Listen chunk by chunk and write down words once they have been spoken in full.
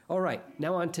All right,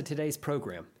 now on to today's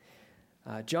program.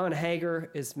 John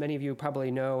Hager, as many of you probably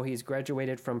know, he's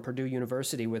graduated from Purdue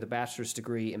University with a bachelor's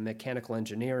degree in mechanical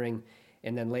engineering,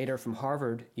 and then later from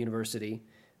Harvard University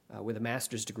with a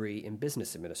master's degree in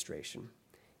business administration.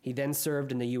 He then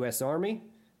served in the U.S. Army,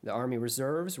 the Army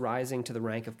Reserves, rising to the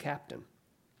rank of captain.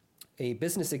 A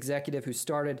business executive who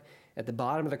started at the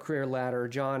bottom of the career ladder,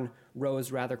 John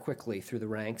rose rather quickly through the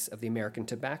ranks of the American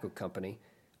Tobacco Company,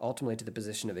 ultimately to the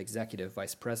position of executive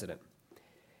vice president.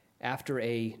 After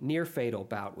a near-fatal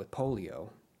bout with polio,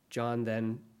 John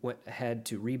then went ahead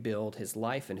to rebuild his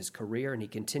life and his career, and he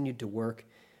continued to work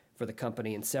for the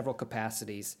company in several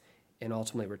capacities and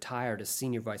ultimately retired as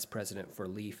senior vice president for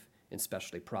Leaf and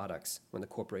Specialty Products when the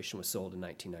corporation was sold in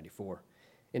 1994.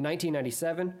 In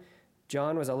 1997,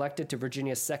 John was elected to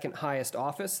Virginia's second highest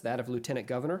office, that of lieutenant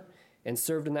governor, and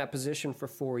served in that position for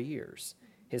 4 years.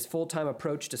 His full-time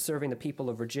approach to serving the people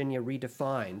of Virginia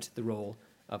redefined the role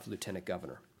of lieutenant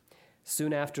governor.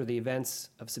 Soon after the events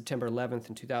of September 11th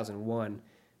in 2001,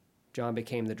 John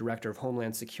became the Director of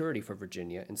Homeland Security for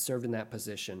Virginia and served in that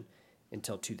position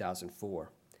until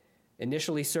 2004.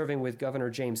 Initially serving with Governor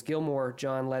James Gilmore,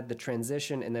 John led the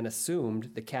transition and then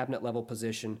assumed the cabinet-level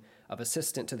position of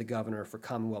Assistant to the Governor for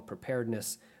Commonwealth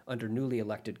Preparedness under newly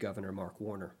elected Governor Mark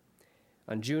Warner.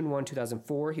 On June 1,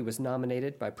 2004, he was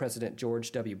nominated by President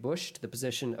George W. Bush to the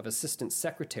position of Assistant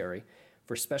Secretary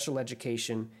for Special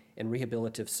Education and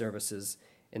Rehabilitative Services,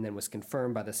 and then was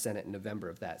confirmed by the Senate in November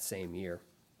of that same year.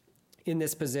 In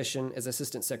this position, as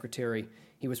Assistant Secretary,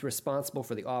 he was responsible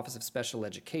for the Office of Special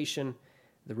Education,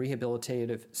 the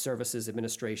Rehabilitative Services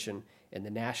Administration, and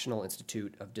the National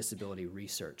Institute of Disability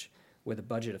Research, with a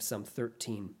budget of some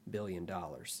 $13 billion.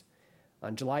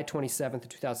 On July 27,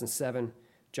 2007,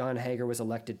 John Hager was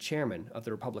elected chairman of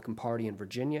the Republican Party in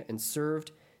Virginia and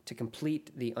served to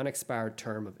complete the unexpired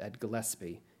term of Ed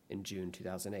Gillespie in June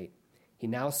 2008. He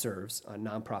now serves on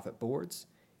nonprofit boards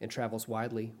and travels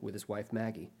widely with his wife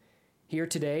Maggie. Here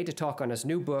today to talk on his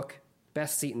new book,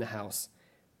 Best Seat in the House,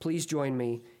 please join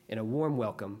me in a warm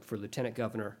welcome for Lieutenant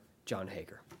Governor John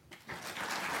Hager.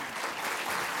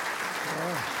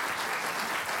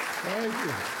 Thank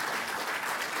you.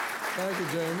 Thank you,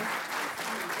 Jamie.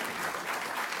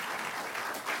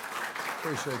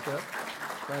 Appreciate that.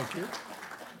 Thank you.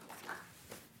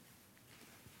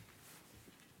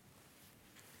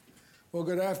 Well,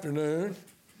 good afternoon.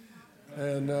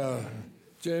 And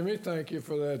Jamie, thank you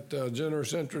for that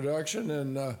generous introduction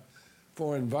and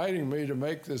for inviting me to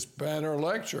make this banner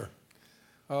lecture.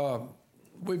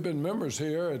 We've been members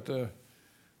here at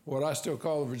what I still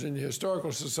call the Virginia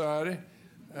Historical Society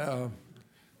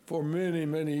for many,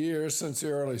 many years, since the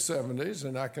early 70s,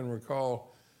 and I can recall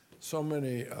so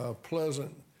many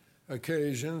pleasant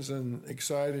occasions and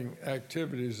exciting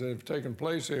activities that have taken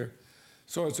place here.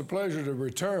 So it's a pleasure to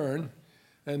return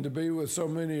and to be with so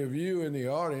many of you in the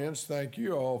audience. Thank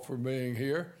you all for being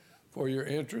here, for your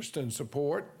interest and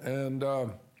support, and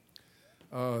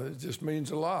it just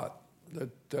means a lot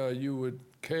that you would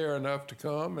care enough to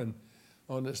come and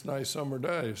on this nice summer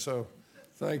day. So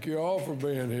thank you all for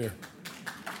being here.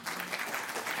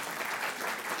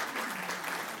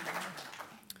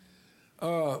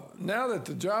 Now that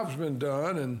the job's been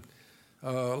done and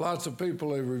lots of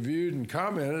people have reviewed and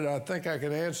commented, I think I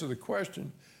can answer the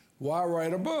question, why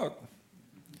write a book?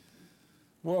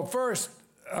 Well, first,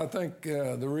 I think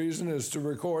the reason is to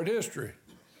record history.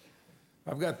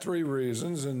 I've got three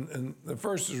reasons, and the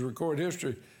first is record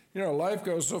history. You know, life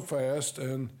goes so fast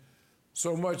and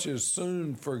so much is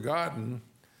soon forgotten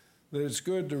that it's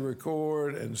good to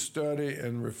record and study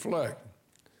and reflect.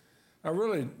 I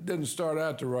really didn't start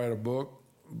out to write a book,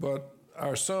 but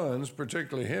our sons,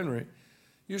 particularly Henry,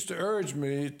 used to urge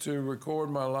me to record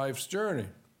my life's journey.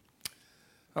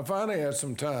 I finally had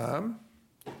some time.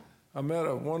 I met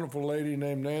a wonderful lady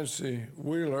named Nancy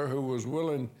Wheeler who was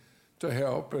willing to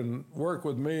help and work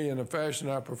with me in a fashion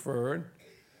I preferred.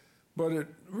 But it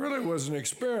really was an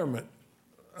experiment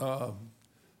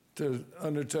to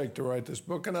undertake to write this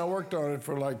book, and I worked on it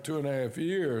for like 2.5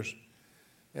 years.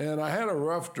 And I had a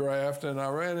rough draft, and I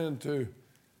ran into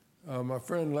my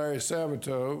friend Larry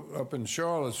Sabato up in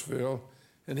Charlottesville,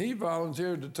 and he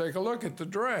volunteered to take a look at the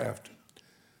draft.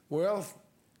 Well,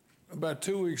 about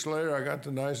 2 weeks later, I got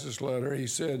the nicest letter. He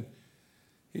said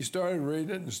he started reading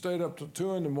it and stayed up till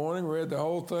 2 in the morning, read the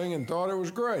whole thing, and thought it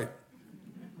was great.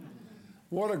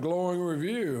 What a glowing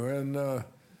review. And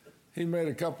he made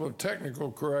a couple of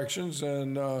technical corrections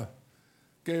and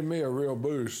gave me a real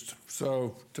boost,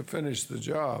 so to finish the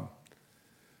job.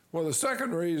 Well, the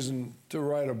second reason to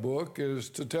write a book is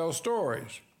to tell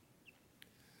stories.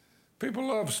 People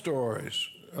love stories.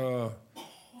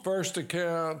 first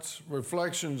accounts,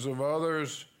 reflections of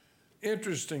others,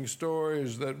 interesting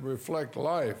stories that reflect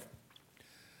life.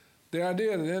 The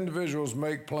idea that individuals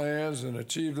make plans and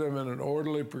achieve them in an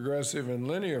orderly, progressive, and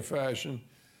linear fashion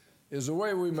is the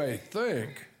way we may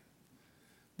think,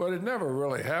 but it never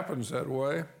really happens that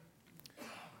way.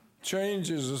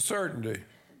 Change is a certainty.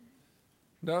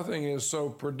 Nothing is so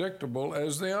predictable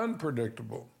as the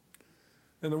unpredictable.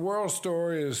 And the world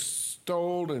story is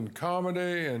told in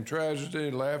comedy and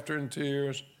tragedy, laughter and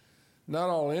tears. Not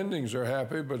all endings are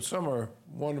happy, but some are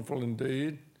wonderful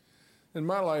indeed. And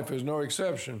my life is no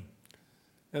exception.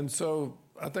 And so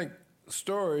I think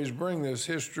stories bring this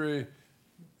history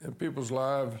in people's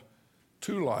lives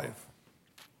to life.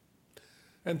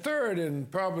 And third, and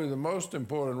probably the most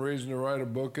important reason to write a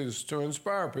book, is to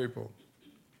inspire people.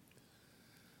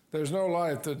 There's no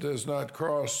life that does not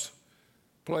cross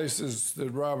places that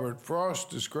Robert Frost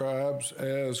describes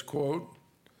as, quote,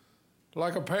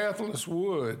 like a pathless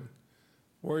wood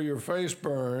where your face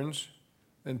burns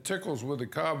and tickles with the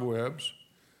cobwebs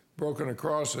broken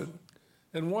across it,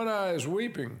 and one eye is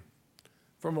weeping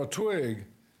from a twig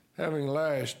having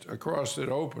lashed across it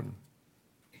open.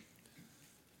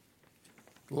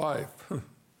 Life.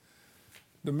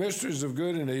 The mysteries of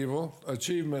good and evil,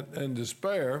 achievement and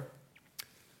despair,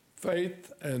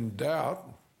 faith and doubt.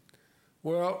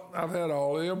 Well, I've had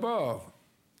all the above.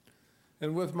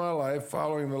 And with my life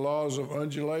following the laws of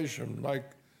undulation, like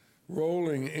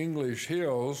rolling English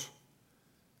hills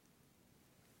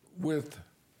with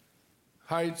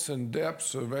heights and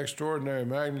depths of extraordinary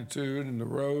magnitude in the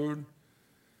road,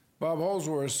 Bob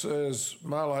Holsworth says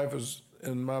my life is,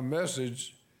 and my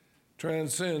message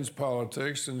transcends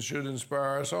politics and should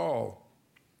inspire us all.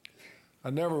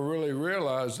 I never really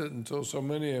realized it until so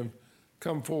many have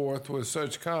come forth with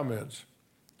such comments.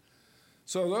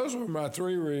 So those were my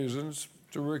three reasons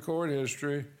to record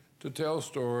history, to tell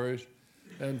stories,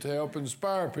 and to help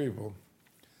inspire people.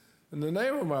 And the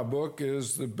name of my book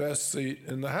is The Best Seat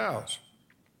in the House.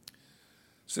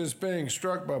 Since being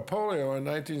struck by polio in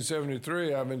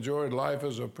 1973, I've enjoyed life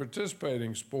as a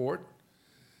participating sport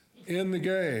in the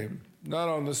game, not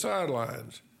on the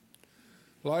sidelines.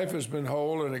 Life has been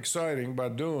whole and exciting by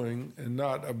doing and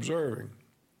not observing.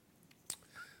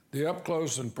 The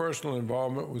up-close and personal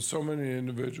involvement with so many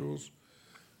individuals,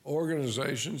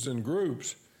 organizations, and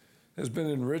groups has been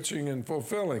enriching and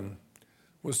fulfilling,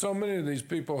 with so many of these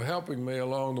people helping me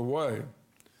along the way.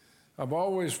 I've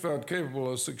always felt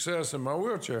capable of success in my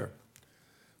wheelchair.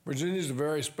 Virginia is a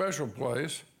very special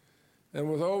place, and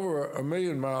with over 1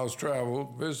 million miles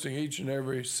traveled, visiting each and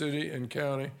every city and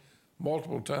county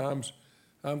multiple times,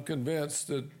 I'm convinced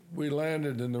that we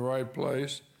landed in the right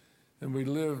place and we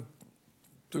lived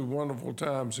through wonderful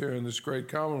times here in this great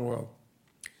Commonwealth.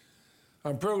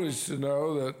 I'm privileged to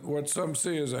know that what some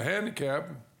see as a handicap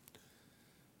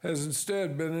has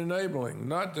instead been enabling,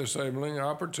 not disabling,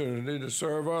 opportunity to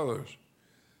serve others.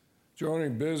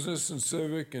 Joining business and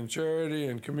civic and charity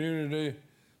and community,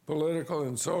 political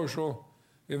and social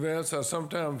events, I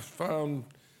sometimes found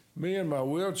me in my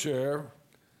wheelchair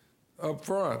up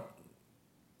front,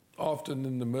 often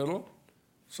in the middle,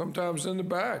 sometimes in the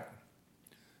back.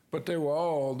 But they were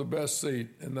all the best seat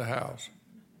in the house.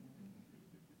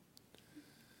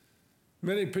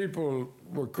 Many people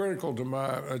were critical to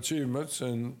my achievements,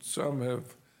 and some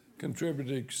have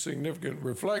contributed significant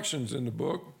reflections in the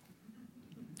book.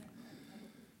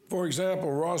 For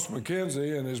example, Ross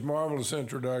McKenzie in his marvelous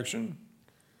introduction,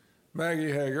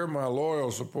 Maggie Hager, my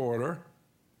loyal supporter,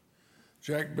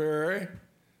 Jack Berry,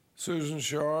 Susan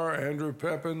Shar, Andrew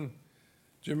Pepin,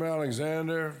 Jim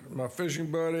Alexander, my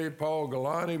fishing buddy, Paul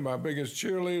Galani, my biggest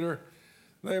cheerleader,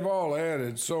 they've all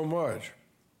added so much.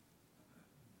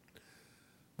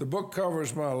 The book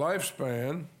covers my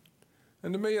lifespan,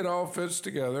 and to me it all fits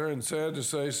together, and sad to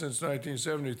say, since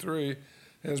 1973,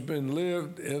 has been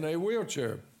lived in a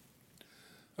wheelchair.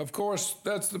 Of course,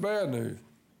 that's the bad news.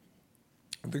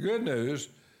 The good news,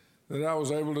 that I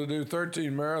was able to do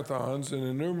 13 marathons and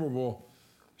innumerable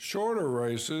shorter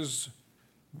races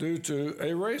due to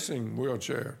a racing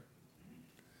wheelchair.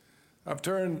 I've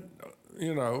turned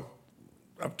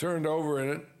over in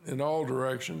it in all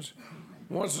directions.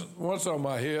 Once on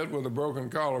my head with a broken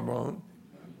collarbone.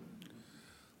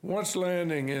 Once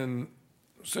landing in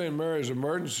St. Mary's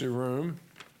emergency room,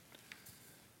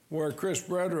 where Chris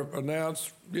Bredrup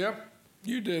announced, "Yep,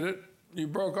 you did it. You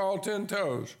broke all 10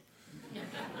 toes."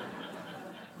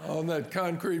 On that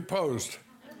concrete post.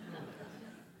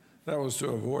 That was to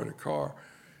avoid a car.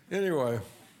 Anyway,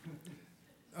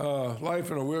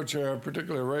 life in a wheelchair,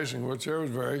 particularly a racing wheelchair, was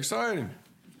very exciting.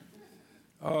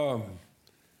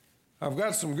 I've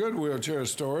got some good wheelchair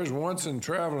stories. Once in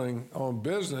traveling on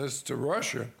business to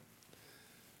Russia,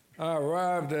 I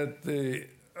arrived at the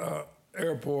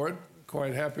airport,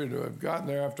 quite happy to have gotten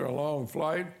there after a long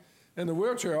flight, and the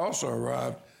wheelchair also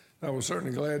arrived. I was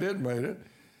certainly glad it made it.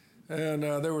 And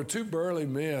there were two burly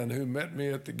men who met me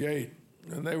at the gate,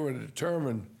 and they were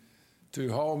determined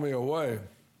to haul me away.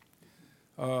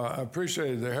 I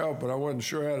appreciated their help, but I wasn't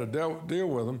sure how to deal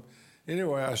with them.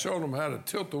 Anyway, I showed them how to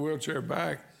tilt the wheelchair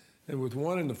back, and with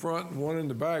one in the front and one in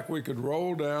the back, we could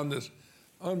roll down this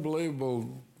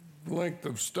unbelievable length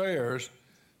of stairs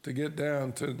to get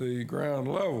down to the ground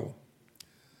level.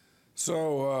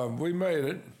 So we made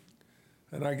it,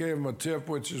 and I gave them a tip,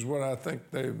 which is what I think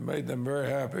they made them very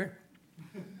happy.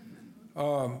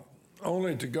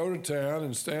 Only to go to town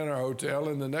and stay in our hotel,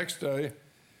 and the next day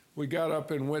we got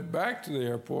up and went back to the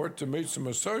airport to meet some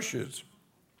associates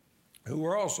who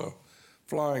were also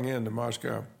flying into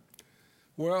Moscow.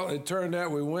 Well, it turned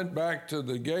out we went back to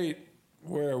the gate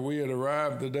where we had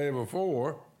arrived the day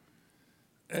before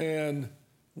and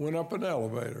went up an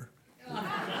elevator.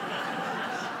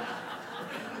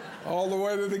 All the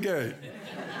way to the gate,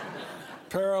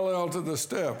 parallel to the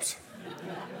steps.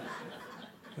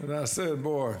 And I said,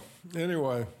 boy,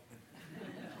 anyway,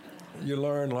 you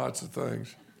learn lots of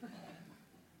things.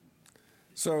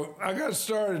 So I got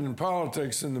started in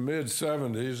politics in the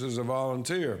mid-'70s as a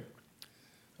volunteer.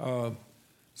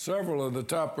 Several of the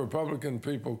top Republican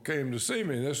people came to see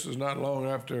me. This was not long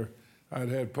after I'd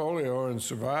had polio and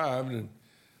survived and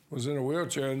was in a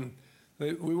wheelchair. And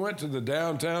we went to the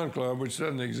Downtown Club, which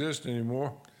doesn't exist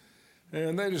anymore,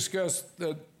 and they discussed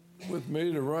that with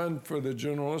me to run for the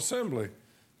General Assembly.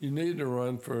 You need to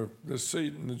run for the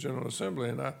seat in the General Assembly.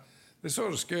 And they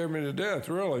sort of scared me to death,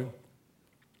 really.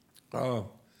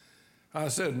 I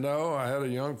said no. I had a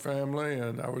young family,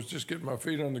 and I was just getting my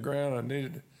feet on the ground. I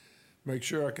needed to make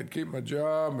sure I could keep my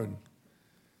job. And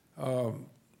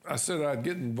I said I'd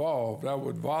get involved. I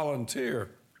would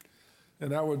volunteer,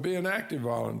 and I would be an active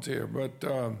volunteer. But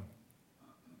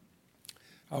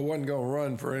I wasn't going to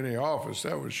run for any office,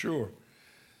 that was sure.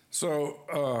 So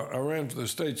I ran for the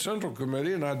State Central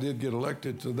Committee, and I did get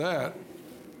elected to that.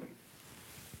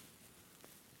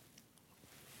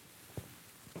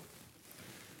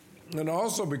 And I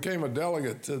also became a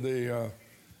delegate to the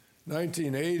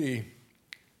 1980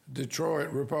 Detroit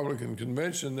Republican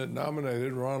Convention that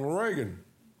nominated Ronald Reagan.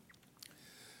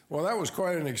 Well, that was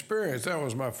quite an experience. That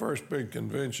was my first big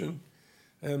convention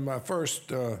and my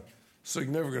first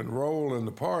significant role in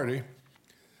the party.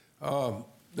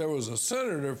 There was a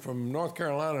senator from North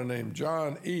Carolina named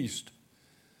John East,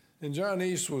 and John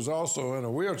East was also in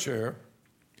a wheelchair.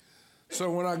 So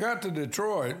when I got to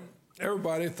Detroit,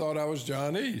 everybody thought I was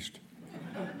John East.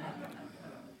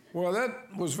 Well,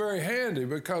 that was very handy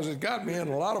because it got me in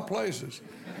a lot of places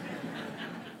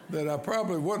that I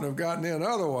probably wouldn't have gotten in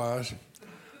otherwise.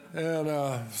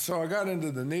 And so I got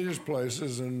into the neatest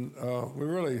places, and we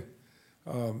really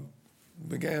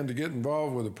began to get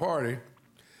involved with the party.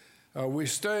 We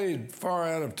stayed far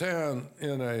out of town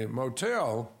in a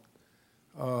motel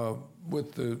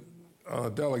with the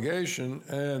delegation,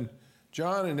 and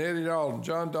John and Eddie Dalton,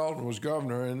 John Dalton was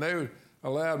governor, and they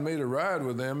allowed me to ride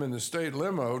with them in the state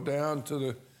limo down to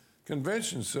the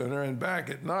convention center and back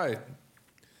at night.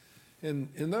 In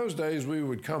those days, we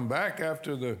would come back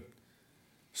after the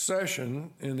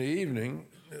session in the evening,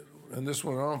 and this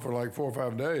went on for like 4 or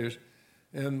 5 days,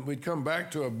 and we'd come back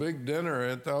to a big dinner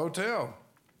at the hotel.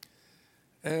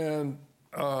 And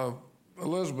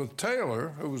Elizabeth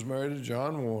Taylor, who was married to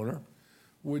John Warner,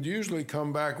 would usually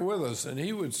come back with us, and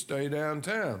he would stay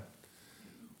downtown.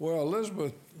 Well,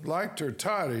 Elizabeth liked her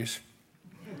toddies.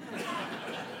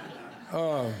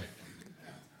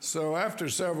 So after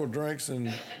several drinks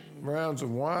and rounds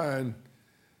of wine,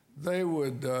 they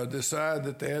would decide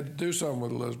that they had to do something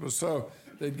with Elizabeth. So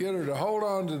they'd get her to hold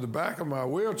on to the back of my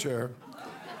wheelchair,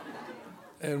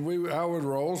 and I would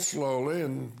roll slowly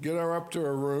and get her up to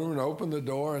her room and open the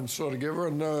door and sort of give her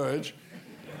a nudge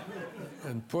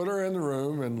and put her in the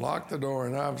room and lock the door.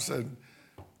 And I said,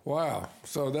 wow.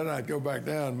 So then I'd go back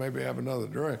down and maybe have another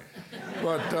drink.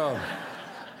 But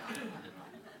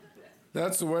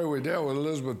that's the way we dealt with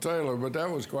Elizabeth Taylor, but that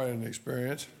was quite an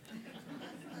experience.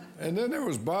 And then there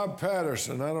was Bob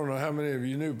Patterson. I don't know how many of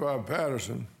you knew Bob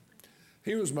Patterson.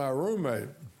 He was my roommate.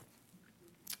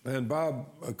 And Bob,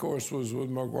 of course, was with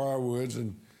McGuire Woods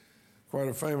and quite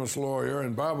a famous lawyer.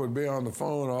 And Bob would be on the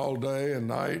phone all day and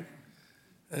night.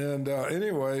 And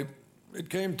anyway, it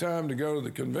came time to go to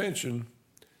the convention.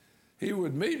 He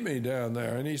would meet me down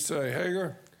there, and he'd say,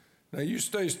 Hager, now you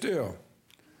stay still.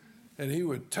 And he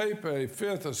would tape a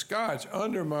fifth of scotch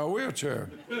under my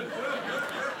wheelchair.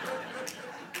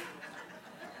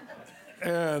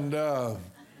 And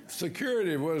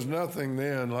security was nothing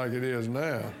then like it is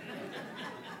now.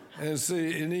 And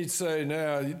see, and he'd say,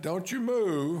 now, don't you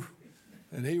move.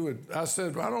 And I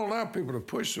said, I don't allow people to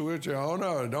push the wheelchair. Oh,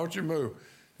 no, don't you move.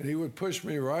 And he would push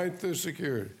me right through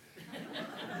security.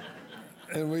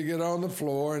 And we get on the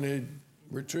floor, and he'd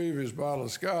retrieve his bottle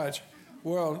of scotch.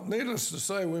 Well, needless to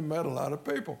say, we met a lot of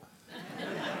people.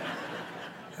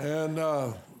 And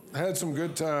had some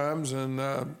good times, and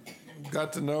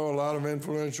got to know a lot of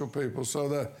influential people.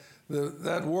 So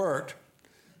that worked.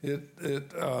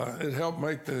 It helped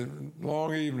make the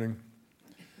long evening.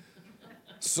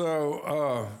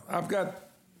 So I've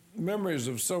got memories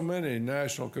of so many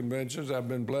national conventions. I've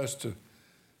been blessed to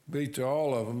be to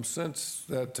all of them since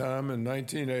that time in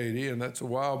 1980, and that's a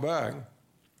while back.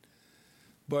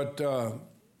 But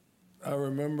I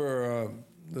remember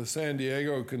the San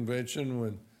Diego convention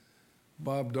when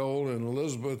Bob Dole and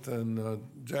Elizabeth and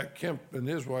Jack Kemp and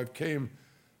his wife came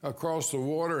across the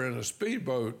water in a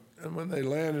speedboat. And when they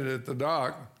landed at the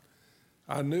dock,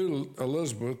 I knew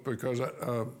Elizabeth because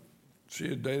she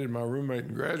had dated my roommate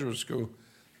in graduate school.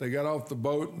 They got off the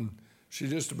boat, and she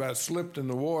just about slipped in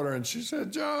the water, and she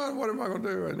said, John, what am I going to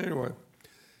do? And anyway,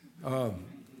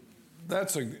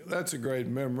 that's a great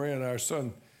memory, and our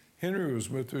son Henry was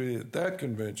with me at that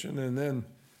convention. And then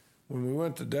when we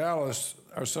went to Dallas,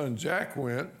 our son Jack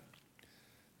went,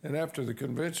 and after the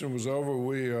convention was over,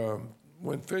 we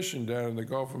went fishing down in the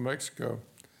Gulf of Mexico.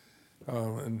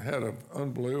 And had an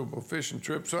unbelievable fishing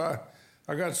trip. So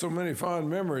I got so many fond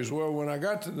memories. Well, when I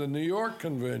got to the New York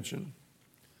convention,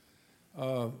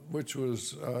 which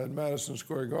was at Madison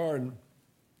Square Garden,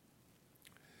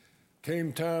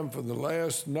 came time for the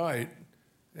last night,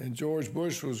 and George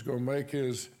Bush was going to make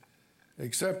his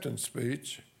acceptance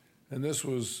speech, and this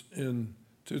was in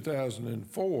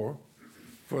 2004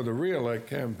 for the re-elect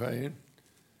campaign.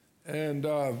 And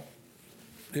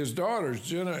his daughters,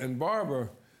 Jenna and Barbara,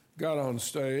 got on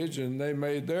stage, and they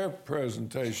made their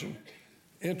presentation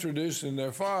introducing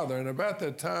their father. And about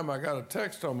that time, I got a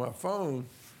text on my phone.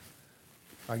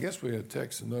 I guess we had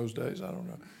texts in those days, I don't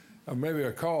know. Or maybe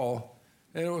a call,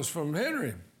 and it was from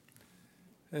Henry.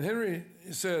 And Henry,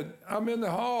 he said, I'm in the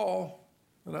hall.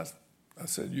 And I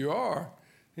said, you are?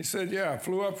 He said, yeah, I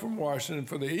flew up from Washington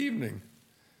for the evening.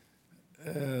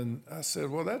 And I said,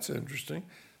 well, that's interesting.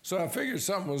 So I figured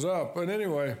something was up. But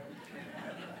anyway,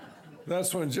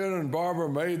 that's when Jenna and Barbara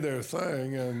made their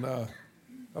thing, and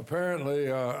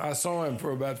apparently I saw him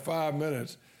for about 5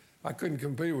 minutes. I couldn't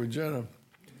compete with Jenna.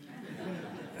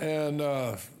 And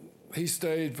he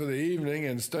stayed for the evening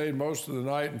and stayed most of the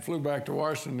night and flew back to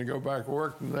Washington to go back to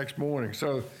work the next morning.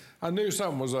 So I knew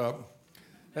something was up.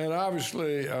 And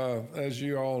obviously, as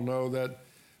you all know, that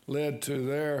led to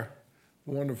their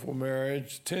wonderful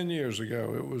marriage 10 years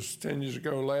ago. It was 10 years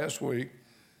ago last week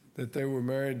that they were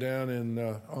married down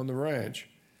on the ranch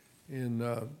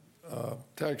in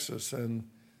Texas, and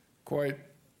quite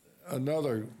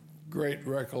another great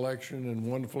recollection and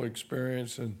wonderful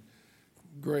experience and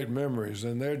great memories.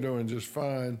 And they're doing just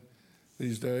fine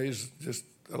these days, just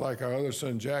like our other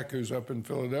son, Jack, who's up in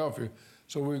Philadelphia.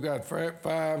 So we've got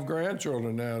 5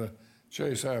 grandchildren now to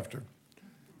chase after.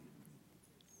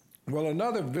 Well,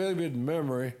 another vivid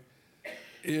memory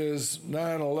is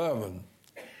 9/11.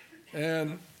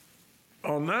 And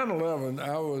on 9/11,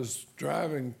 I was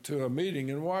driving to a meeting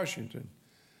in Washington,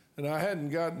 and I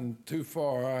hadn't gotten too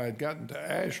far. I had gotten to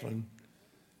Ashland,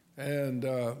 and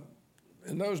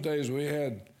in those days we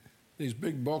had these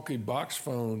big bulky box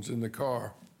phones in the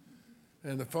car,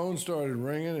 and the phone started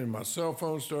ringing, and my cell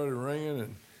phone started ringing,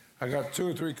 and I got 2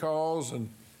 or 3 calls, and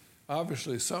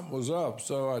obviously something was up.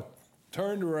 So I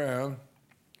turned around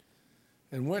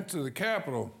and went to the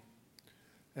Capitol.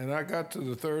 And I got to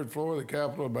the 3rd floor of the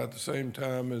Capitol about the same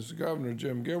time as the governor,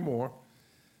 Jim Gilmore,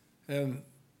 and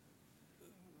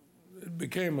it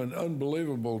became an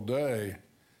unbelievable day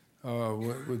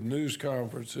with news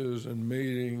conferences and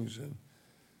meetings and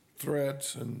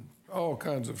threats and all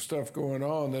kinds of stuff going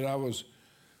on that I was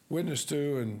witness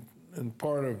to and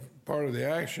part of the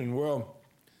action. Well,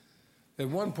 at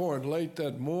one point late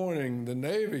that morning, the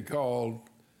Navy called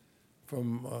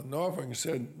from Norfolk and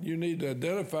said, you need to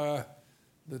identify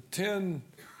the 10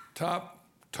 top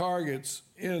targets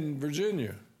in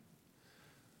Virginia.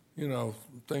 You know,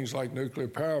 things like nuclear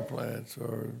power plants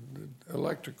or the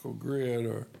electrical grid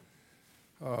or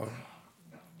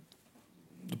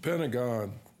the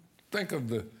Pentagon. Think of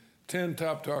the 10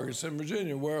 top targets in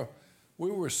Virginia. Well,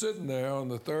 we were sitting there on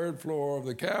the 3rd floor of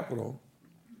the Capitol,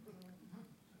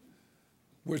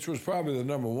 which was probably the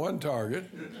number 1 target,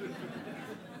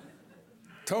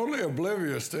 totally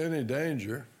oblivious to any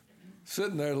danger,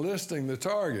 sitting there listing the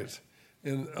targets.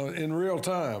 in real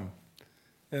time.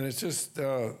 And it's just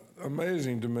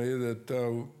amazing to me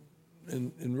that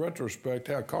in retrospect,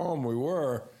 how calm we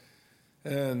were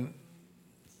and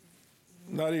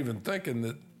not even thinking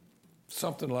that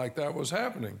something like that was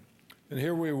happening. And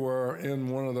here we were in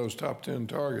one of those top 10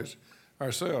 targets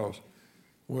ourselves.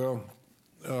 Well,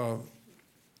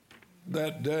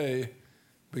 that day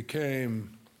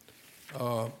became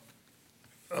a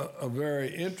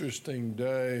very interesting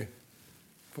day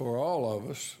for all of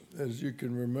us. As you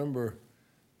can remember,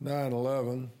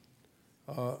 9/11,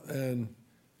 and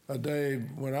a day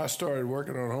when I started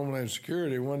working on Homeland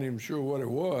Security, wasn't even sure what it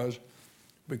was,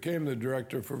 became the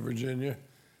director for Virginia.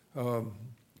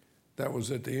 That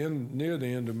was at the end, near the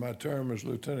end of my term as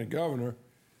lieutenant governor,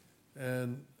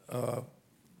 and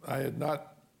I had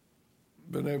not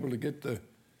been able to get the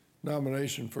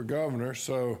nomination for governor,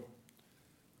 so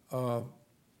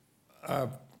I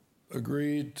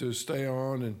agreed to stay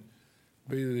on and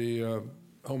be the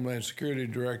Homeland Security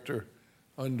Director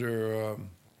under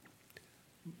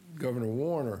Governor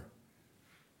Warner,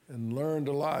 and learned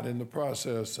a lot in the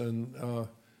process. And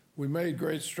we made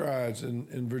great strides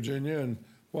in Virginia. And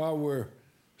while we're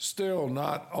still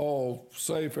not all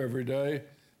safe every day,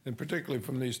 and particularly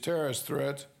from these terrorist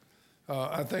threats,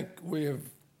 I think we have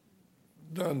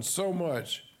done so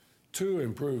much to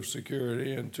improve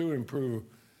security and to improve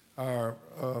our,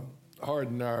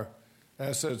 harden our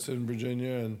assets in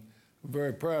Virginia, and I'm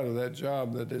very proud of that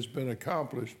job that has been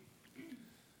accomplished.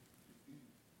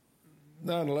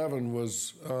 9/11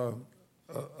 was a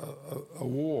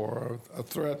war, a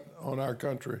threat on our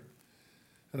country,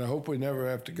 and I hope we never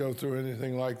have to go through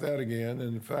anything like that again.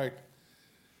 And in fact,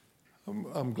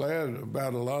 I'm glad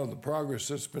about a lot of the progress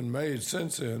that's been made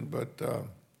since then, but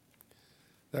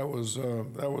that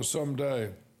was some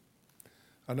day.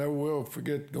 I never will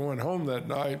forget going home that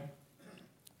night.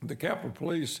 The Capitol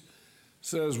Police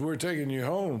says, "We're taking you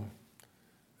home,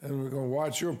 and we're going to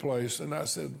watch your place." And I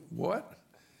said, "What?"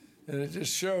 And it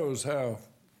just shows how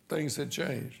things had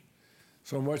changed.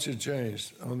 So much had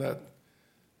changed on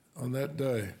that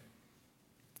day.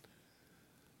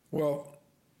 Well,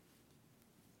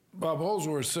 Bob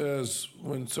Holsworth says,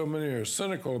 when so many are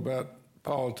cynical about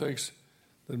politics,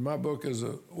 that my book is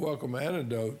a welcome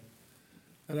antidote.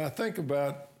 And I think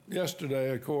about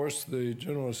yesterday, of course, the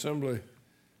General Assembly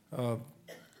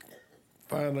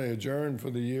finally adjourned for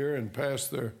the year and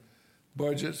passed their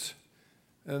budgets.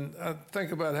 And I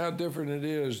think about how different it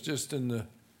is just in the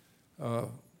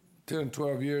 10,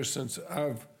 12 years since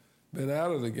I've been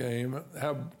out of the game,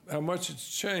 how much it's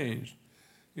changed.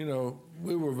 You know,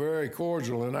 we were very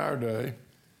cordial in our day.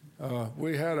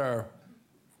 We had our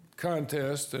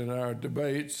contests and our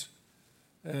debates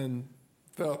and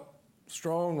felt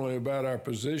strongly about our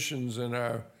positions and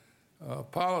our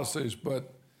policies,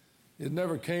 but it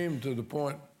never came to the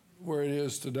point where it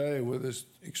is today with this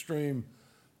extreme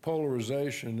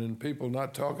polarization and people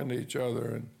not talking to each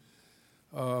other.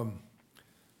 And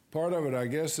part of it, I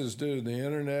guess, is due to the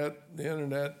internet. The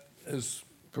internet has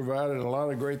provided a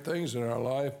lot of great things in our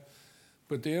life,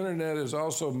 but the internet has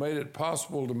also made it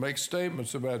possible to make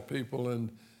statements about people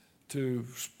and to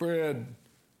spread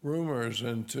rumors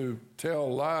and to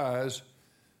tell lies.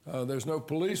 There's no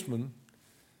policeman.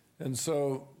 And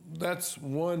so that's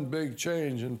one big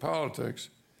change in politics.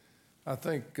 I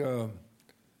think the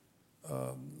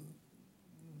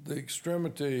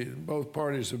extremity, both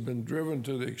parties have been driven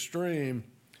to the extreme,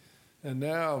 and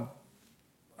now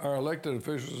our elected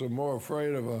officials are more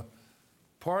afraid of a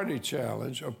party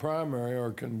challenge, a primary or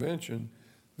a convention,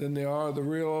 than they are the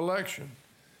real election.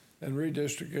 And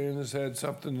redistricting has had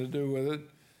something to do with it.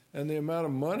 And the amount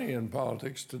of money in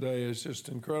politics today is just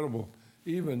incredible,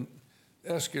 even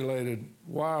escalated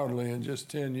wildly in just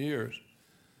 10 years.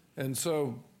 And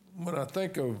so when I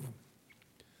think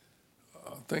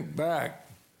back,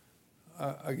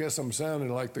 I guess I'm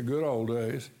sounding like the good old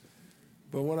days,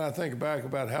 but when I think back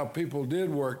about how people did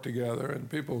work together and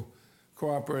people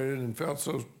cooperated and felt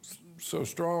so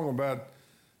strong about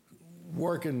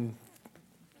working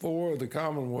for the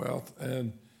Commonwealth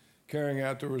and carrying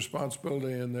out their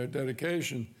responsibility and their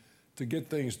dedication to get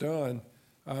things done,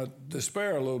 I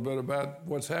despair a little bit about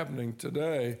what's happening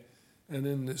today and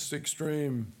in this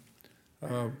extreme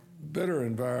bitter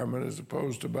environment as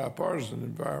opposed to bipartisan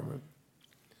environment.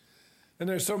 And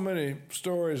there's so many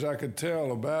stories I could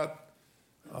tell about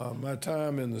my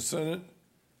time in the Senate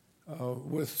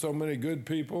with so many good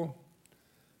people,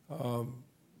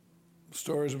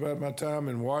 stories about my time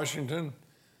in Washington.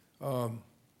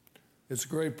 It's a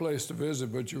great place to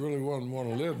visit, but you really wouldn't want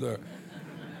to live there.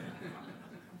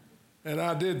 And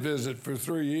I did visit for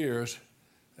 3 years,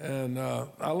 and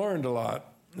I learned a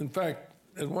lot. In fact,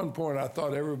 at one point I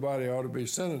thought everybody ought to be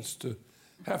sentenced to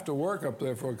have to work up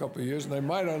there for a couple of years, and they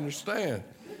might understand.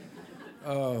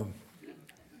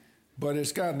 But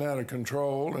it's gotten out of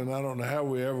control, and I don't know how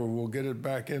we ever will get it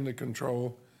back into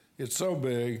control. It's so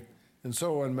big and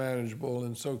so unmanageable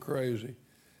and so crazy,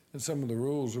 and some of the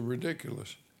rules are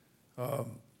ridiculous.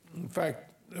 In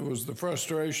fact, it was the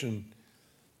frustration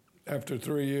after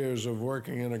 3 years of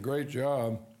working in a great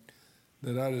job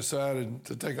that I decided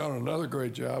to take on another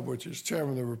great job, which is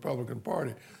chairman of the Republican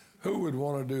Party. Who would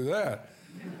want to do that?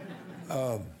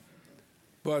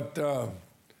 But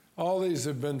all these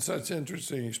have been such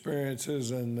interesting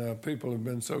experiences, and people have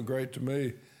been so great to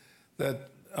me that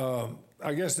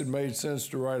I guess it made sense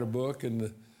to write a book and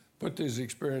to put these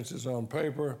experiences on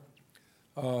paper.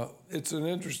 It's an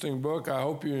interesting book. I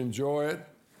hope you enjoy it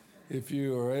if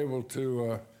you are able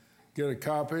to get a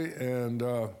copy, and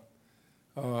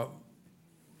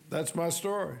that's my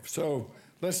story. So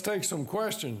let's take some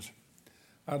questions.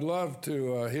 I'd love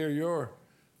to hear your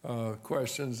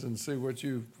questions and see what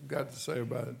you've got to say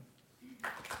about it.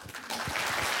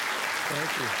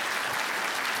 Thank you.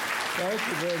 Thank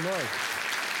you very much.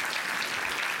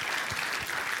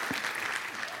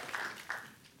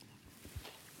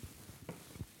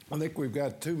 I think we've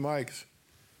got 2 mics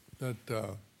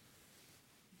that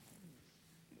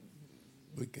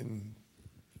we can.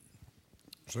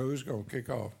 So who's going to kick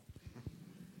off?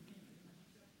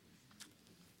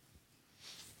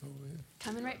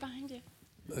 Coming right behind you.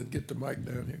 Get the mic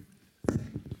down here.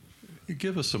 You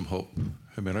give us some hope.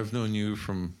 I mean, I've known you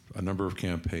from a number of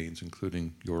campaigns,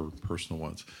 including your personal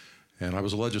ones. And I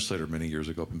was a legislator many years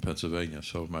ago up in Pennsylvania,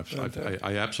 so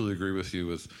I absolutely agree with you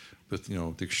with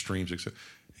the extremes.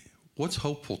 What's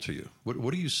hopeful to you?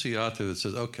 What do you see out there that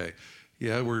says, okay,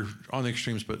 yeah, we're on the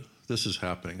extremes, but this is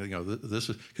happening? This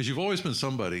is because you've always been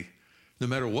somebody, no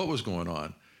matter what was going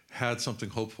on, had something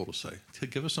hopeful to say.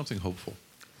 Give us something hopeful.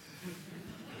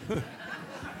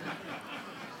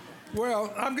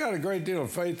 Well, I've got a great deal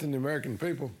of faith in the American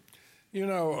people. You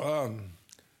know,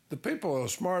 the people are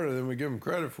smarter than we give them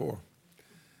credit for,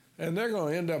 and they're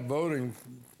going to end up voting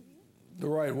the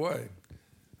right way.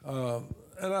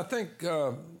 And I think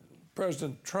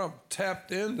President Trump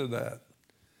tapped into that.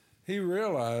 He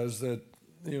realized that,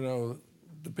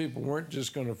 the people weren't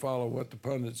just going to follow what the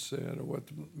pundits said or what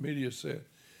the media said,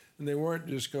 and they weren't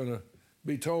just going to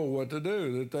be told what to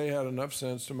do, that they had enough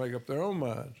sense to make up their own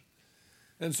minds.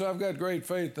 And so I've got great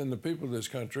faith in the people of this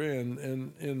country and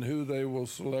in who they will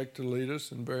select to lead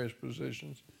us in various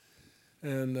positions.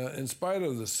 And in spite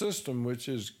of the system, which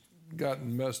has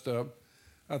gotten messed up,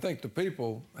 I think the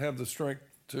people have the strength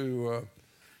to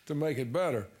make it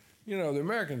better. The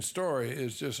American story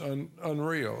is just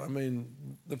unreal. I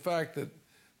mean, the fact that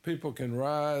people can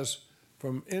rise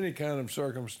from any kind of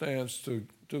circumstance to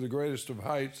the greatest of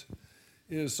heights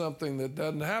is something that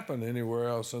doesn't happen anywhere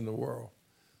else in the world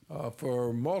for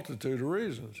a multitude of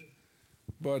reasons.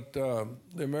 But the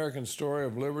American story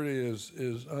of liberty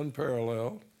is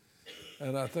unparalleled,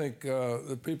 and I think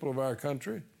the people of our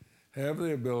country have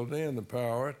the ability and the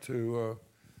power to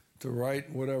right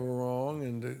whatever wrong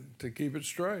and to keep it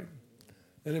straight.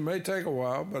 And it may take a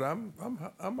while, but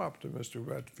I'm optimistic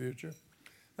about the future,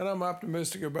 and I'm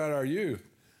optimistic about our youth.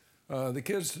 The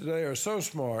kids today are so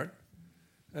smart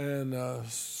and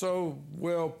so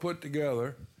well put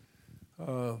together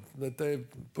that they've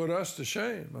put us to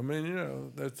shame. I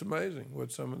mean, that's amazing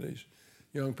what some of these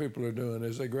young people are doing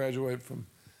as they graduate from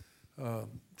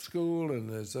school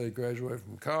and as they graduate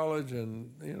from college,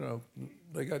 and,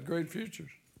 they got great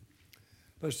futures.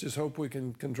 Let's just hope we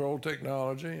can control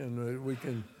technology and we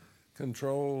can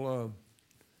control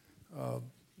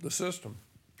the system.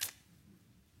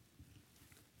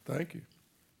 Thank you.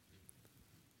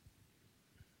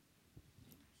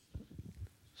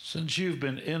 Since you've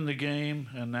been in the game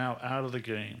and now out of the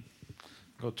game,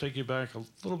 I'm going to take you back a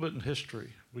little bit in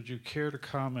history. Would you care to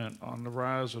comment on the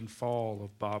rise and fall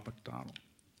of Bob McDonnell?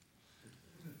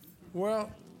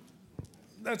 Well,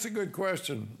 that's a good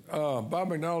question. Bob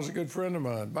McDonnell's a good friend of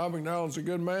mine. Bob McDonnell's a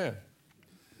good man.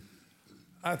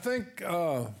 I think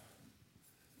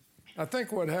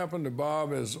what happened to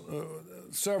Bob is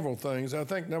several things. I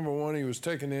think, number one, he was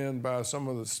taken in by some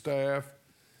of the staff.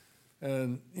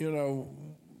 And,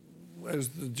 as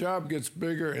the job gets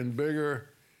bigger and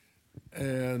bigger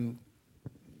and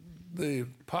the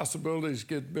possibilities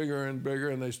get bigger and bigger,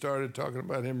 and they started talking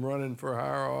about him running for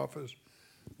higher office,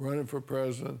 running for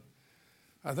president,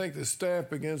 I think the staff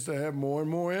begins to have more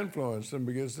and more influence and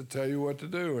begins to tell you what to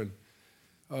do.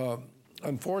 And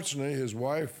unfortunately, his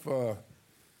wife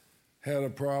had a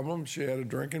problem. She had a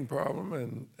drinking problem,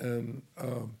 and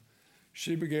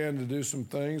she began to do some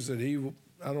things that he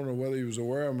I don't know whether he was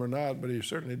aware of them or not, but he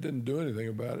certainly didn't do anything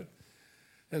about it.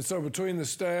 And so between the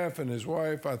staff and his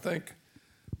wife, I think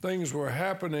things were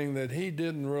happening that he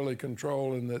didn't really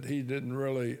control and that he didn't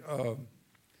really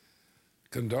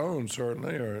condone,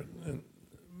 certainly,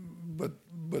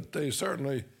 but they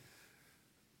certainly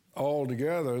all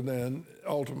together then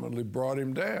ultimately brought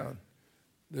him down.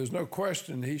 There's no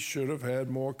question he should have had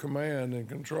more command and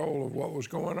control of what was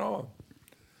going on.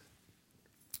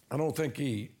 I don't think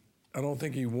he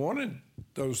wanted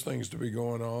those things to be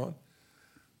going on,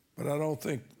 but I don't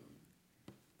think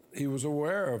he was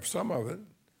aware of some of it.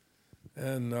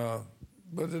 And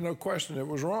but there's no question it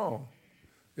was wrong.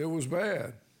 It was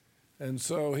bad. And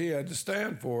so he had to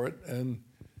stand for it, and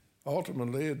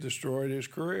ultimately it destroyed his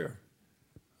career.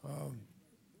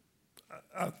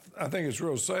 I think it's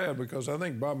real sad because I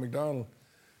think Bob McDonnell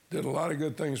did a lot of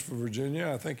good things for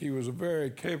Virginia. I think he was a very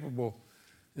capable,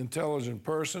 intelligent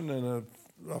person and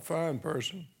a fine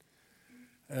person,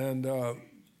 and a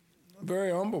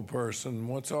very humble person.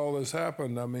 Once all this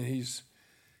happened, I mean, he's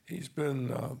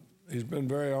been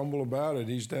very humble about it.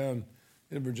 He's down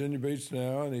in Virginia Beach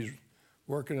now, and he's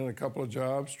working in a couple of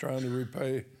jobs, trying to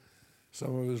repay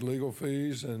some of his legal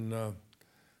fees and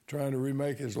trying to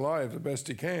remake his life the best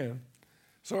he can.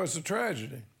 So it's a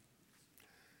tragedy.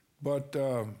 But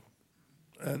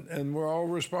and we're all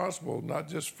responsible, not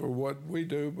just for what we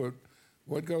do, but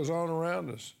what goes on around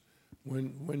us.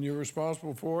 When you're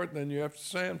responsible for it, then you have to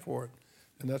stand for it,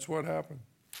 and that's what happened.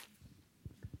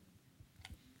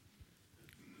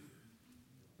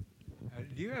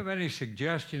 Do you have any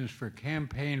suggestions for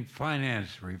campaign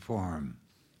finance reform?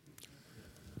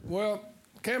 Well,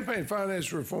 campaign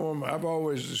finance reform, I've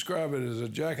always described it as a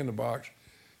jack-in-the-box.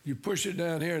 You push it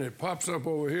down here and it pops up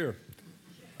over here.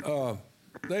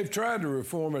 They've tried to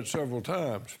reform it several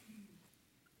times.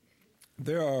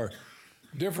 There are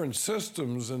different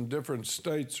systems in different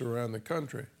states around the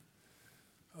country.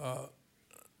 I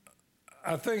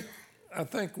think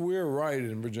we're right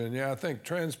in Virginia. I think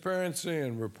transparency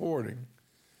and reporting,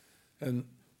 and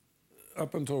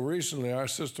up until recently, our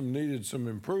system needed some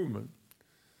improvement.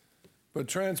 But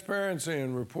transparency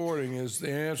and reporting is the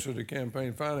answer to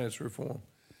campaign finance reform.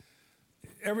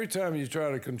 Every time you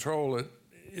try to control it,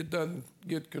 it doesn't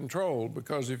get controlled,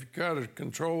 because if you try to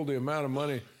control the amount of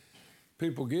money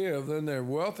people give, then they're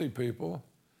wealthy people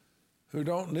who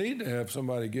don't need to have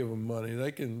somebody give them money.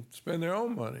 They can spend their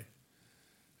own money.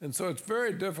 And so it's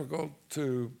very difficult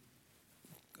to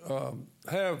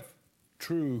have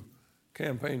true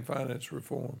campaign finance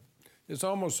reform. It's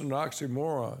almost an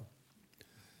oxymoron.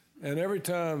 And every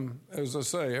time, as I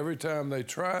say, every time they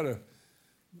try to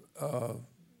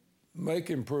make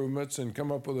improvements and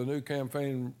come up with a new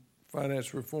campaign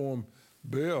finance reform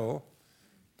bill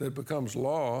that becomes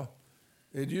law,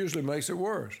 it usually makes it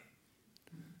worse.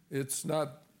 It's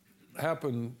not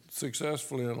happened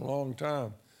successfully in a long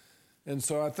time. And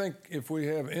so I think if we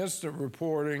have instant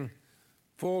reporting,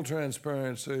 full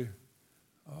transparency,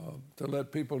 to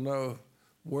let people know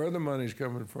where the money's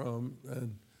coming from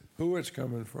and who it's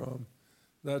coming from,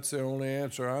 that's the only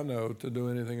answer I know to do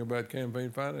anything about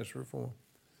campaign finance reform.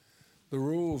 The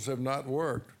rules have not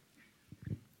worked.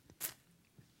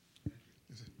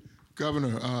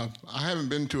 Governor, I haven't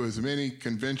been to as many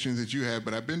conventions as you have,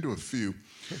 but I've been to a few.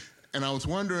 And I was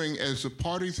wondering, as the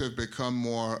parties have become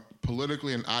more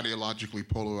politically and ideologically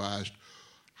polarized,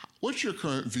 what's your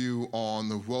current view on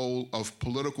the role of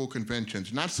political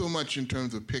conventions, not so much in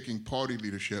terms of picking party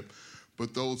leadership,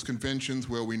 but those conventions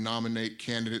where we nominate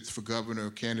candidates for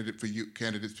governor, candidates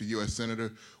for U.S.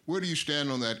 senator? Where do you stand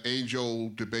on that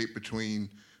age-old debate between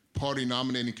party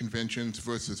nominating conventions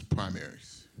versus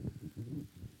primaries?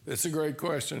 It's a great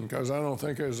question, because I don't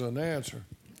think there's an answer.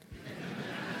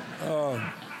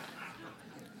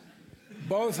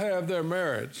 Both have their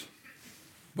merits.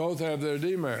 Both have their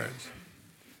demerits.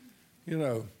 You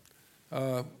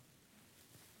know,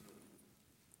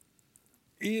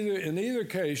 in either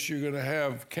case, you're going to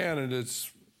have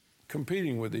candidates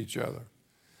competing with each other.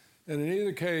 And in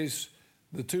either case,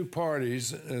 the two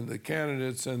parties and the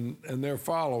candidates and their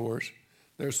followers,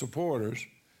 their supporters,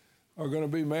 are going to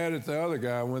be mad at the other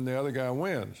guy when the other guy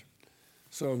wins.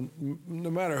 So no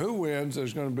matter who wins,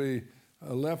 there's going to be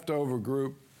a leftover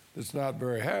group that's not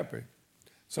very happy.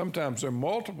 Sometimes there are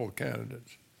multiple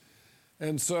candidates.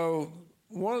 And so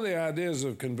one of the ideas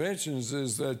of conventions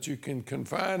is that you can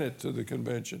confine it to the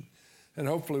convention, and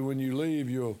hopefully when you leave,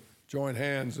 you'll join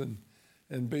hands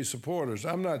and be supporters.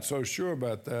 I'm not so sure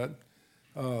about that.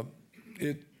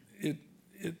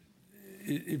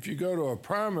 If you go to a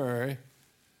primary,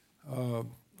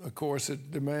 of course,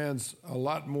 it demands a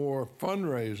lot more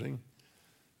fundraising,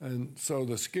 and so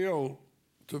the skill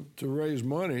to raise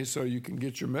money so you can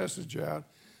get your message out,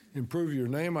 improve your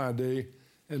name ID,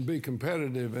 and be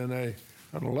competitive in an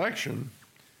election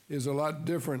is a lot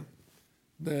different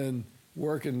than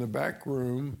work in the back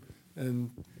room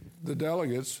and the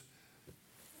delegates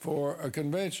for a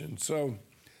convention. So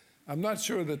I'm not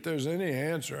sure that there's any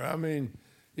answer. I mean,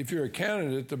 if you're a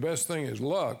candidate, the best thing is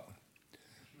luck.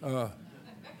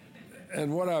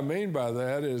 And what I mean by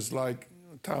that is, like,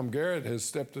 Tom Garrett has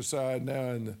stepped aside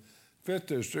now in the 5th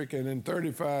District, and in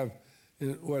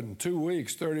 2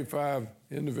 weeks, 35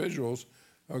 individuals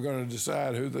are going to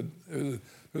decide who the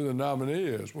nominee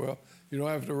is. Well, you don't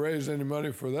have to raise any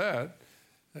money for that,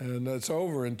 and that's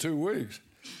over in 2 weeks.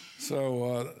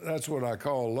 So that's what I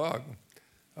call luck.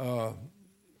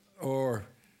 Or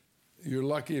you're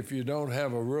lucky if you don't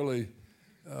have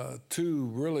two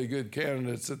really good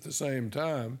candidates at the same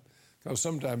time, because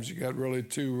sometimes you got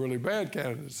two really bad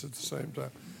candidates at the same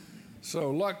time.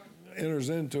 So luck enters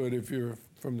into it if you're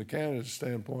from the candidate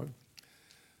standpoint.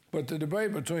 But the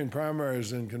debate between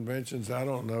primaries and conventions, I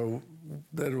don't know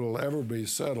that it will ever be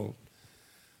settled.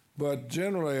 But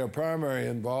generally, a primary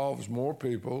involves more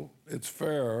people. It's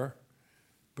fairer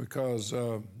because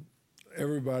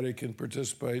everybody can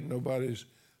participate. Nobody's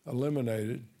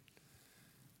eliminated.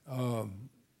 And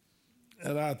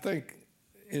I think,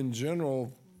 in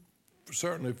general,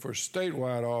 certainly for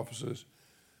statewide offices,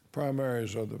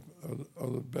 primaries are the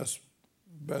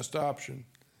best option.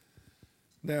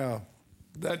 Now,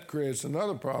 that creates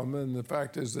another problem, and the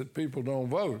fact is that people don't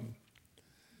vote.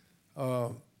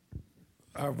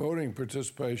 Our voting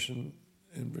participation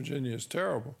in Virginia is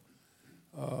terrible,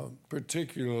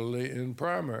 particularly in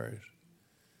primaries.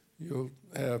 You'll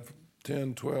have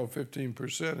 10, 12,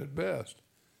 15% at best.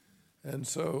 And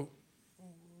so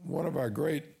one of our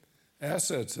great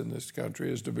assets in this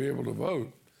country is to be able to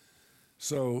vote.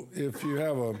 So if you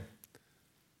have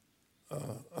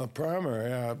a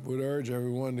primary, I would urge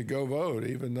everyone to go vote,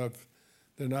 even if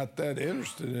they're not that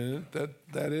interested in it.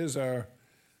 That is our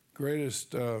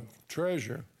greatest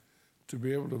treasure, to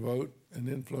be able to vote and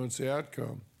influence the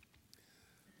outcome.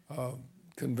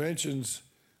 Conventions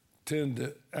tend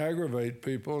to aggravate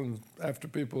people, and after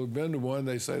people have been to one,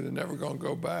 they say they're never going to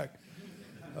go back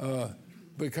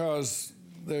because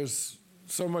there's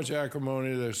so much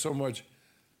acrimony, there's so much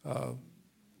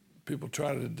people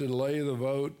try to delay the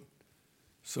vote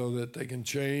so that they can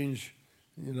change,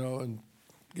 and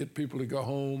get people to go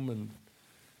home and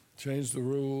change the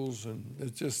rules, and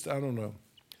it's just, I don't know.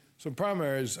 So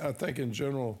primaries, I think in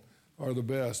general, are the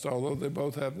best, although they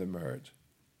both have their merits.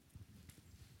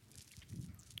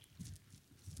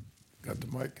 Got the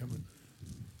mic coming.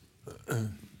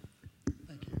 Thank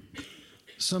you.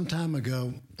 Some time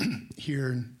ago,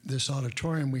 here in this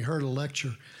auditorium, we heard a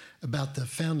lecture about the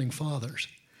Founding Fathers.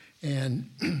 And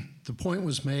the point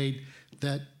was made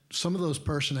that some of those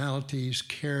personalities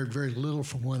cared very little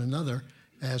for one another,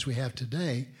 as we have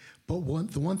today, but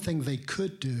the one thing they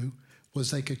could do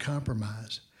was they could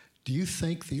compromise. Do you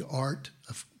think the art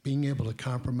of being able to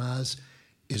compromise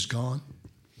is gone?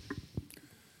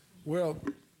 Well,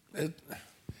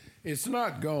 it's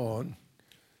not gone,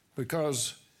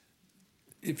 because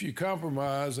if you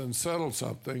compromise and settle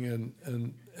something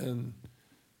and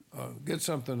get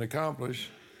something accomplished,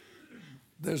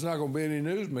 there's not going to be any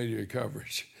news media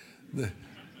coverage. The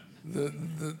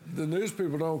news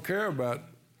people don't care about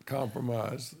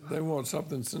compromise. They want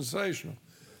something sensational.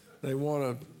 They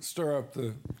want to stir up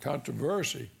the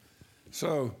controversy.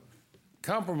 So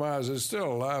compromise is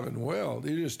still alive and well.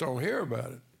 You just don't hear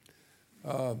about it.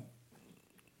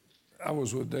 I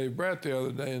was with Dave Bratt the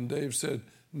other day, and Dave said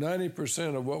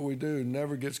 90% of what we do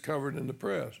never gets covered in the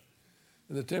press.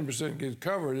 And the 10% gets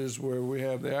covered is where we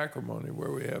have the acrimony,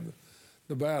 where we have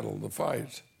the battle, the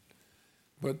fights.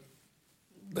 But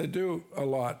they do a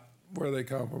lot where they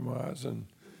compromise. And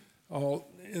all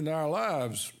in our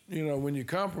lives, when you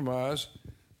compromise,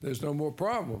 there's no more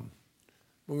problem.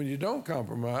 But when you don't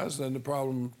compromise, then the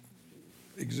problem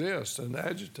exists and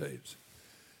agitates.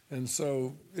 And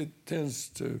so it tends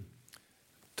to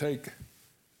take,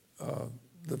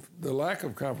 the lack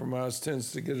of compromise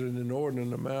tends to get an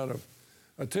inordinate amount of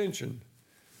attention,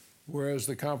 whereas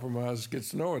the compromise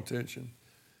gets no attention.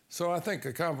 So I think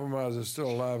a compromise is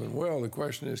still alive and well. The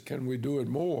question is, can we do it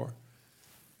more?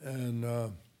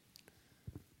 And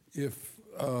if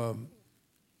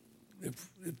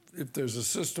there's a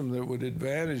system that would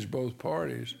advantage both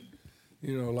parties,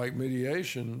 like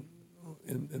mediation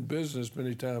in business,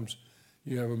 many times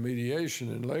you have a mediation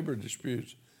in labor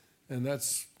disputes, and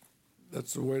that's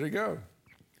the way to go.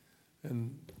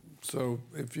 And so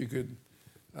if you could,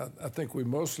 I think we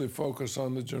mostly focus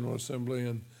on the General Assembly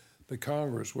and the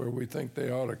Congress where we think they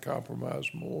ought to compromise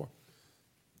more.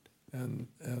 And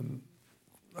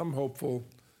I'm hopeful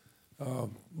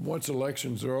once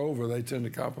elections are over, they tend to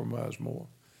compromise more.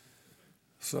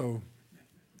 So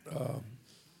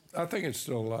I think it's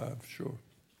still alive, sure.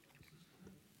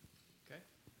 Okay.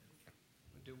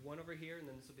 We'll do one over here, and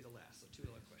then this will be the last. So 2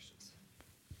 other questions.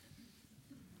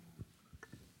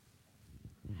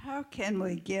 How can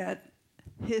we get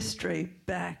history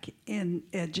back in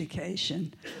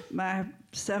education? My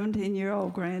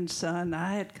 17-year-old grandson,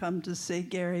 I had come to see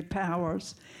Gary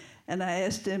Powers, and I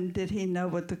asked him, did he know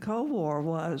what the Cold War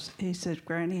was? He said,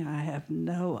 Granny, I have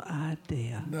no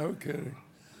idea. No kidding.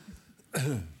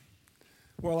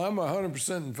 Well, I'm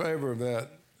 100% in favor of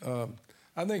that.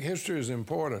 I think history is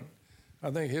important.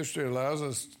 I think history allows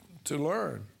us to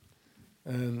learn.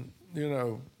 And, you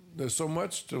know, there's so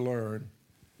much to learn,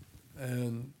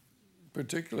 and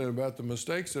particularly about the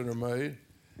mistakes that are made.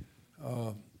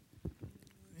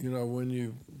 You know, when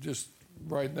you just,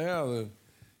 right now,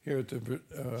 here at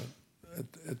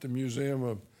the Museum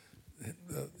of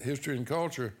History and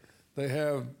Culture, they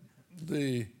have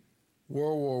the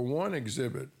World War I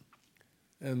exhibit.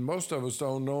 And most of us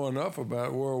don't know enough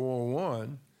about World War I.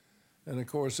 And of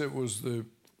course, it was the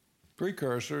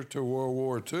precursor to World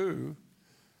War II,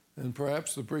 and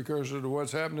perhaps the precursor to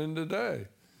what's happening today.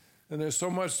 And there's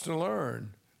so much to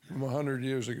learn from 100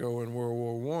 years ago in World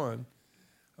War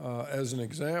I. As an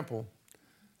example,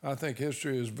 I think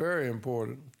history is very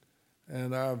important.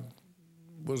 And I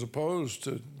was opposed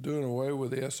to doing away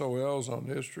with the SOLs on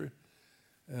history.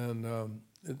 And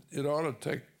it ought to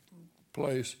take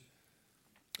place.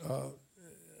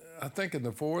 I think in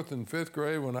the 4th and 5th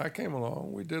grade when I came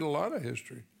along, we did a lot of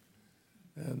history.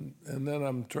 And then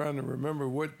I'm trying to remember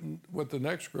what the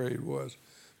next grade was.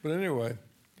 But anyway,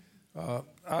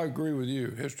 I agree with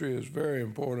you. History is very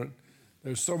important.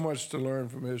 There's so much to learn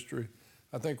from history.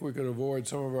 I think we could avoid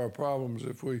some of our problems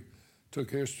if we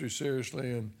took history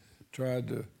seriously and tried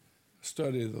to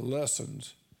study the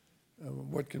lessons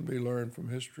of what can be learned from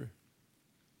history.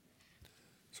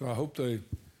 So I hope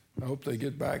they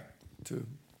get back to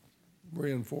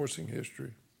reinforcing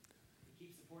history.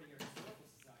 Keep supporting your historical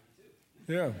society,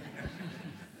 too. Yeah.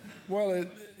 Well,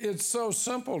 it's so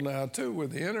simple now, too,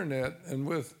 with the internet and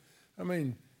with, I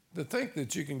mean, to think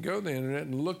that you can go to the internet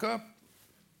and look up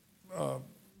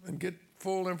and get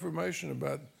full information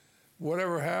about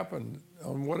whatever happened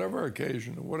on whatever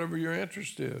occasion, or whatever your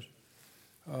interest is.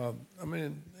 I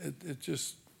mean, it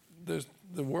just,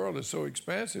 the world is so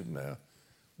expansive now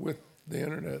with the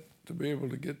internet to be able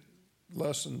to get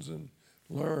lessons and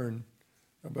learn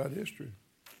about history.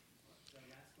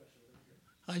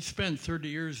 I spent 30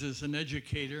 years as an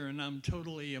educator, and I'm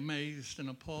totally amazed and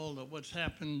appalled at what's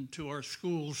happened to our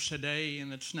schools today,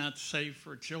 and it's not safe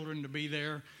for children to be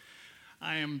there.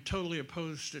 I am totally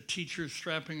opposed to teachers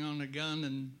strapping on a gun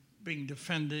and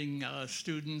defending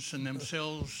students and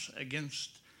themselves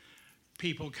against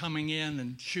people coming in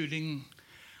and shooting.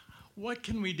 What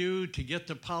can we do to get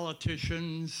the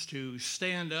politicians to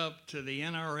stand up to the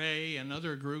NRA and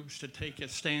other groups to take a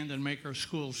stand and make our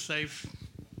schools safe?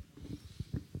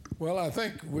 Well, I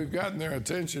think we've gotten their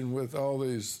attention with all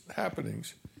these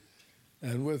happenings,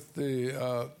 and with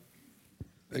the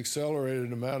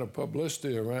accelerated amount of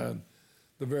publicity around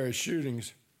the various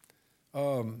shootings.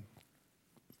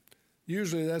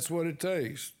 Usually that's what it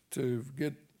takes to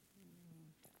get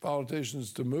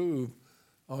politicians to move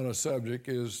on a subject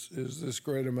is this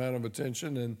great amount of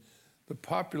attention and the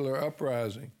popular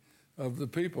uprising of the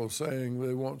people saying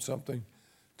they want something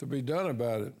to be done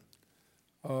about it.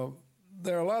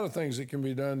 There are a lot of things that can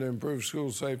be done to improve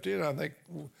school safety, and I think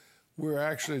we're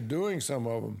actually doing some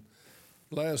of them.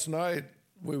 Last night,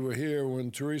 we were here when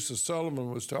Teresa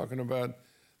Sullivan was talking about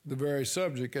the very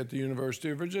subject at the University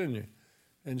of Virginia.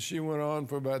 And she went on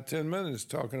for about 10 minutes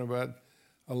talking about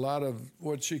a lot of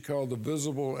what she called the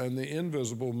visible and the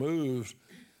invisible moves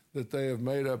that they have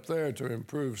made up there to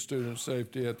improve student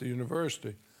safety at the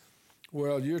university.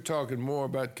 Well, you're talking more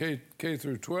about K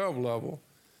through 12 level.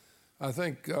 I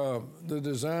think the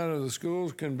design of the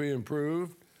schools can be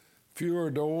improved.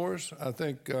 Fewer doors. I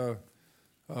think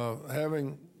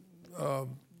having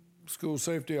school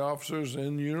safety officers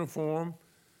in uniform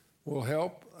will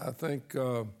help. I think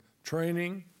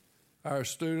training our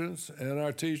students and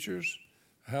our teachers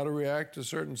how to react to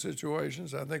certain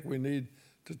situations. I think we need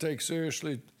to take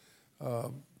seriously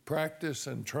practice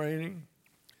and training.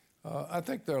 I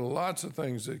think there are lots of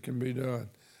things that can be done.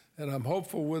 And I'm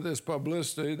hopeful with this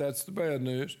publicity, that's the bad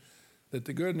news, that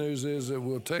the good news is that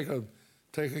we'll take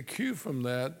a cue from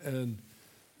that and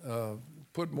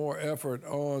put more effort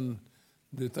on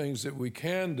the things that we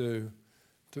can do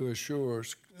to assure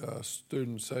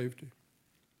student safety.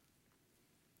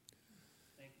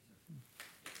 Thank you,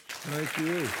 sir. Thank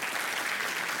you.